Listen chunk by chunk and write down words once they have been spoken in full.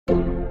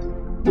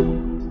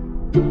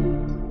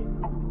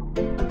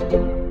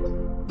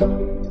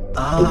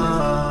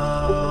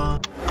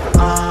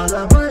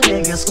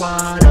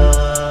squad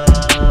up.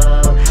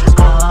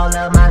 All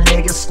of my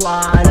niggas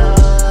squad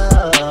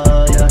up.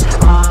 Yeah.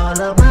 All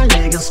of my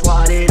niggas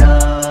squatted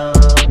up.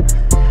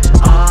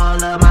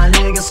 All of my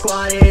niggas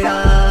squatted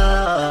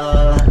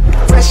up.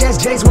 Fresh ass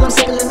J's when I'm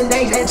sipping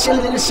lemonade and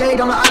chilling in the shade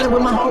on the island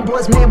with my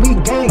homeboys, man, we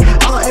gang.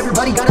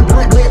 Everybody got a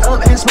blunt lit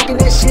up and smoking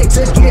that shit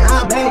to get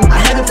high, bang. I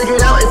haven't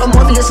figured out if I'm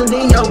Morpheus and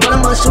Neo, but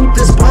I'ma shoot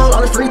this ball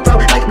on the free throw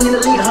like we in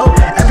the lead hoe.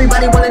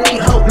 Everybody wanna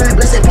need hope, man,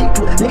 bless their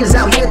people. Niggas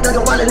out here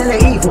thuggin' wildin' and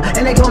they evil,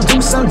 and they gon'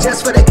 do something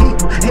just for their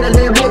people. Hit a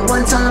damn hit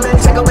one time and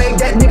take away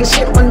that nigga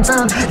shit one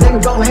time.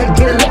 Then go ahead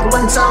get a lick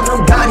one time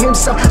from God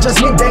himself. Just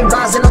midday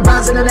rising, I'm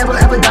rising and never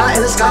ever die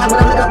in the sky. When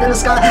I look up in the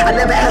sky, I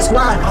never ask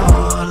why.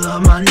 All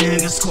of my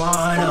niggas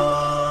squad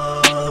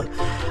up.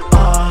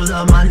 All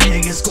of my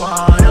niggas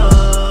squad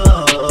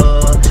up.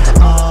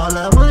 All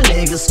of my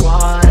niggas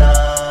squad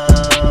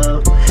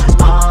up.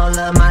 All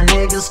of my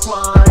niggas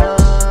squad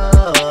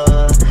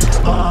up.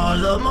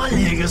 All of my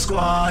niggas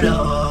squad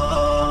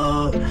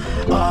up.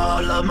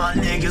 All of my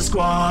niggas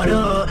squad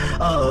up.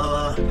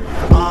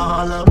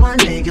 All of my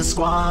niggas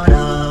squad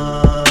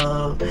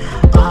up.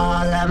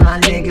 All of my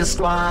niggas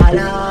squad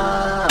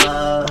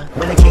up.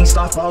 When the king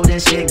start folding,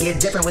 shit get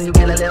different when you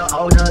get a little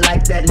older.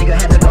 Like that nigga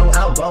had to go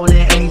out bowling,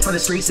 and he from the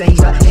streets and he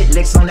got hit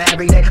licks on that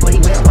every day. But he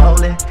went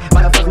bowling.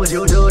 Why the fuck would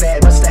you do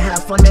that? Must to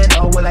have fun, man.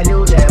 Oh well, I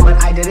knew that when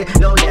I didn't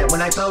know that.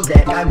 When I throw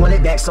that, I want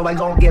it back, so I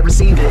gon' get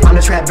received it. I'm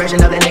the trap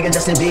version of that nigga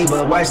Justin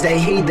Bieber. Words they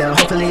heed them,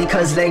 hopefully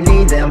cause they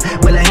need them.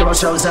 When a hero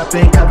shows up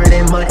and covered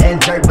in mud and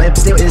dirt, but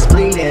still is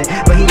bleeding.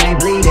 But he ain't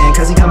bleeding,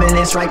 cause he coming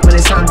in strike when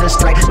it's time to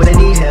strike. When they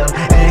need him,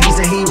 and he's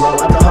the hero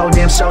of the whole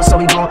damn show, so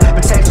we gon'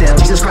 protect him.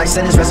 Jesus Christ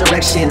and his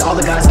resurrection, all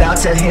the gods bow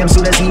to him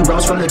soon as he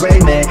rose from the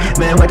grave, man.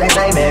 Man, what they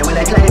say, man, when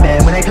they play,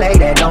 man, when they play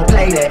that, don't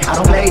play that, I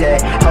don't play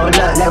that. Hold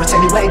up, never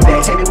take me way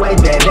back, take me way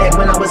back. Back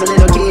when I was a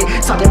little kid,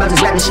 talking about this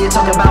rapping shit,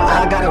 talking about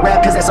I gotta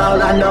rap, cause that's all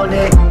I know,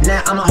 nigga.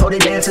 Now I'ma hold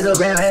it down to the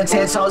ground, and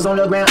 10 toes on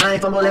the ground, I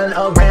ain't fumbling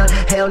around.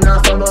 Hell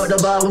nah, fumble the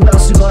ball, who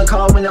else you gonna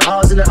call when the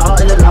alls and the all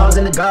and the laws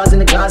and the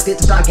gods get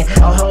to talking?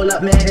 Oh, hold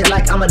up, man, it's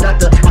like I'm a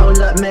doctor. Hold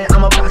up, man,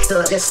 I'm a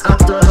doctor. It's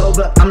after, hold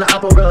up, I'm the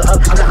opera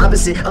up, I'm the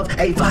opposite of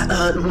a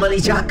money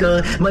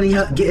jocker. Money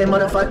up, getting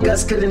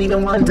motherfuckers couldn't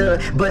even wonder.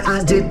 But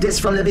I did this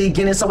from the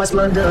beginning, so I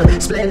splendor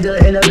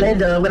in a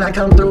blender. When I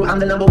come through, I'm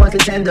the #1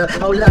 contender.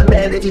 Hold up,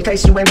 man, if in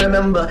case you ain't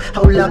remember.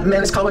 Hold up,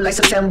 man, it's cold like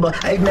September.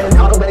 Hey, man,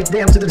 all the way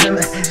down to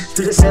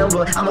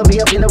December. I'ma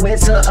be up in the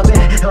winter, up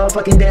in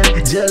fucking damn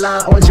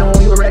July or June.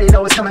 You already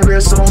know it's coming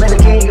real soon. Man,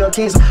 the king of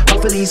kings,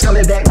 hopefully he's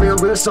coming back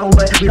real soon.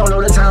 But we don't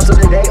know the times of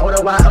the day, or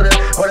the why, or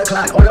the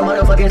clock, or the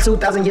motherfucking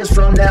 2,000 years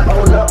from now.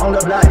 Hold up on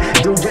the block,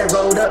 dude that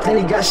rolled up, then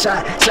he got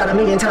shot a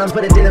million times,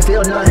 but it didn't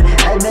feel none.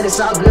 Hey, man, it's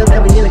all good,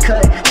 man, we in the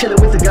cut, chillin'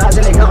 with the guys,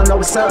 and they gon' know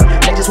what's up.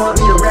 They just want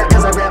me to rap,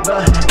 cause I rap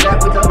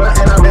with the blunt,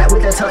 and I rap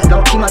with the tongue.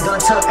 Don't keep my gun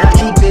tucked, I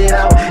keep it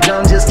out. No,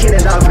 I'm just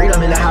kidding, dog,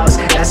 freedom in the house.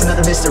 That's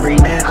another mystery,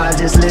 man. I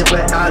just live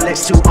but I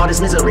next to all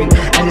this misery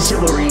and this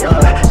chivalry.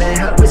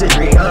 Man,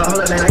 wizardry.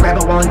 Hold up, man, I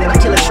grab a wand, then I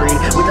kill a tree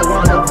with the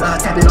wand of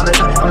tapping on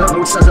the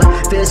roots of the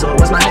fizzle.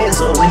 What's my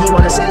hizzle? When he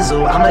wanna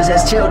sizzle, I'ma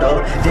just chill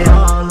though. Then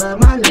all of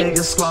my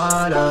niggas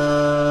squad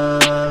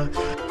up.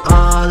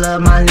 All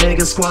of my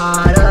niggas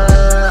squad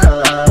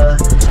up.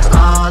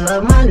 All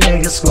of my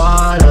niggas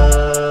squad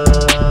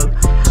up.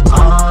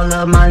 All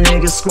of my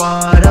niggas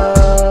squad up.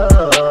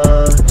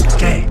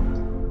 Okay.